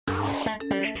Hello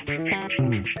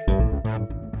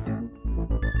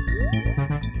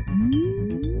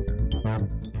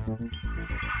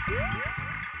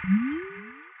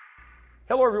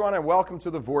everyone and welcome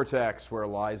to The Vortex, where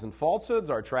lies and falsehoods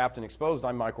are trapped and exposed.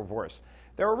 I'm Michael Vorse.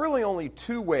 There are really only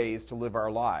two ways to live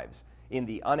our lives: in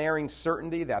the unerring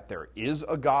certainty that there is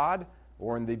a God,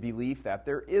 or in the belief that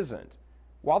there isn't.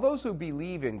 While those who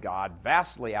believe in God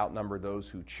vastly outnumber those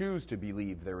who choose to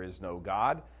believe there is no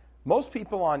God, most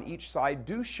people on each side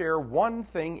do share one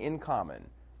thing in common.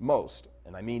 Most,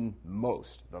 and I mean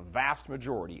most, the vast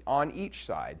majority on each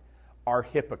side, are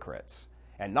hypocrites.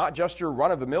 And not just your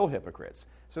run-of-the-mill hypocrites.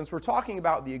 Since we're talking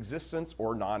about the existence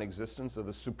or non-existence of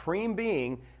a supreme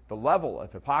being, the level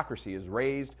of hypocrisy is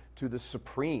raised to the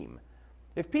supreme.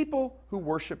 If people who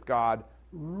worship God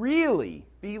really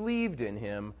believed in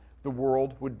Him, the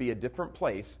world would be a different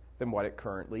place than what it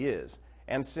currently is.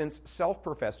 And since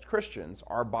self-professed Christians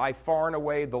are by far and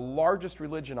away the largest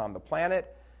religion on the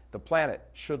planet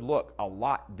should look a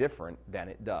lot different than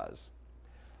it does.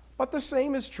 But the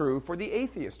same is true for the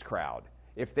atheist crowd.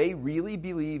 If they really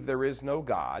believe there is no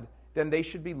God, then they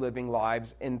should be living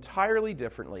lives entirely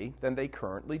differently than they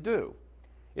currently do.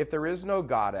 If there is no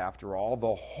God, after all,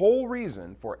 the whole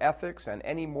reason for ethics and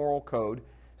any moral code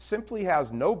simply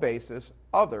has no basis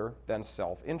other than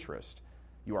self-interest.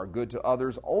 You are good to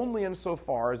others only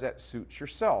insofar as it suits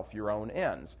yourself, your own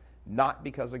ends, not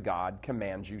because a God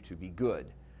commands you to be good.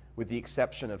 With the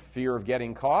exception of fear of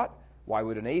getting caught, why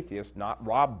would an atheist not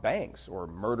rob banks or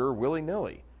murder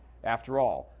willy-nilly? After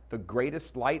all, the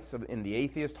greatest lights in the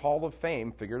Atheist Hall of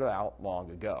Fame figured it out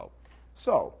long ago.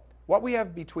 So, what we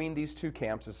have between these two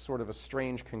camps is sort of a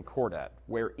strange concordat,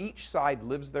 where each side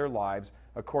lives their lives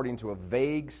according to a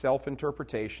vague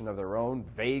self-interpretation of their own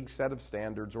vague set of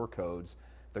standards or codes,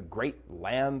 the great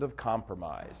land of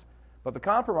compromise. But the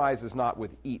compromise is not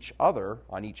with each other,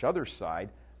 on each other's side,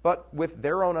 but with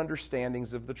their own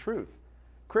understandings of the truth.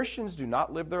 Christians do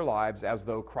not live their lives as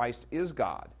though Christ is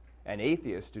God, and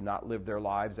atheists do not live their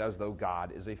lives as though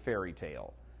God is a fairy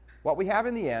tale. What we have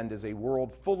in the end is a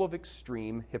world full of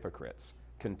extreme hypocrites,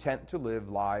 content to live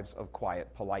lives of quiet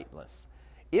politeness.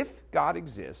 If God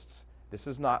exists, this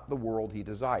is not the world He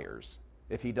desires.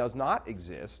 If He does not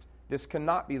exist, this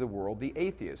cannot be the world the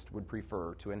atheist would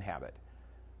prefer to inhabit.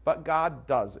 But God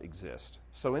does exist.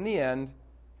 So in the end,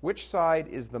 which side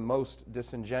is the most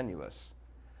disingenuous?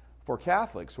 For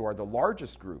Catholics, who are the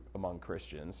largest group among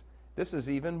Christians, this is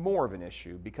even more of an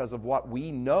issue because of what we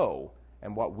know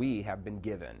and what we have been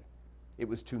given. It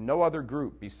was to no other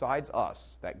group besides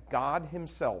us that God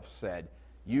Himself said,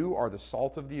 "You are the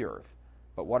salt of the earth,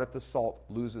 but what if the salt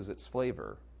loses its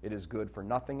flavor? It is good for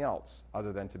nothing else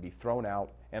other than to be thrown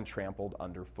out and trampled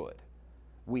underfoot."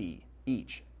 We,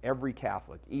 every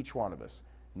Catholic, each one of us,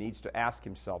 needs to ask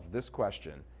himself this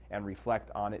question and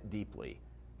reflect on it deeply.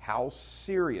 How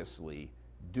seriously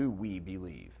do we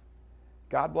believe?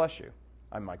 God bless you.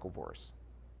 I'm Michael Vorse.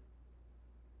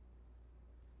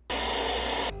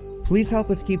 Please help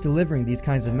us keep delivering these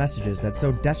kinds of messages that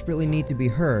so desperately need to be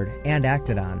heard and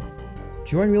acted on.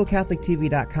 Join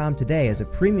RealCatholicTV.com today as a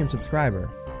premium subscriber.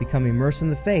 Become immersed in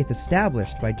the faith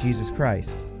established by Jesus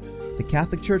Christ. The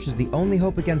Catholic Church is the only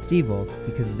hope against evil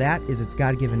because that is its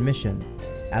God-given mission.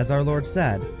 As our Lord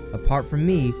said, "Apart from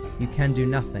me, you can do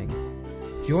nothing."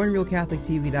 Join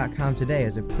RealCatholicTV.com today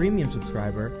as a premium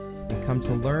subscriber and come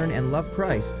to learn and love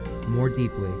Christ more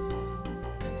deeply.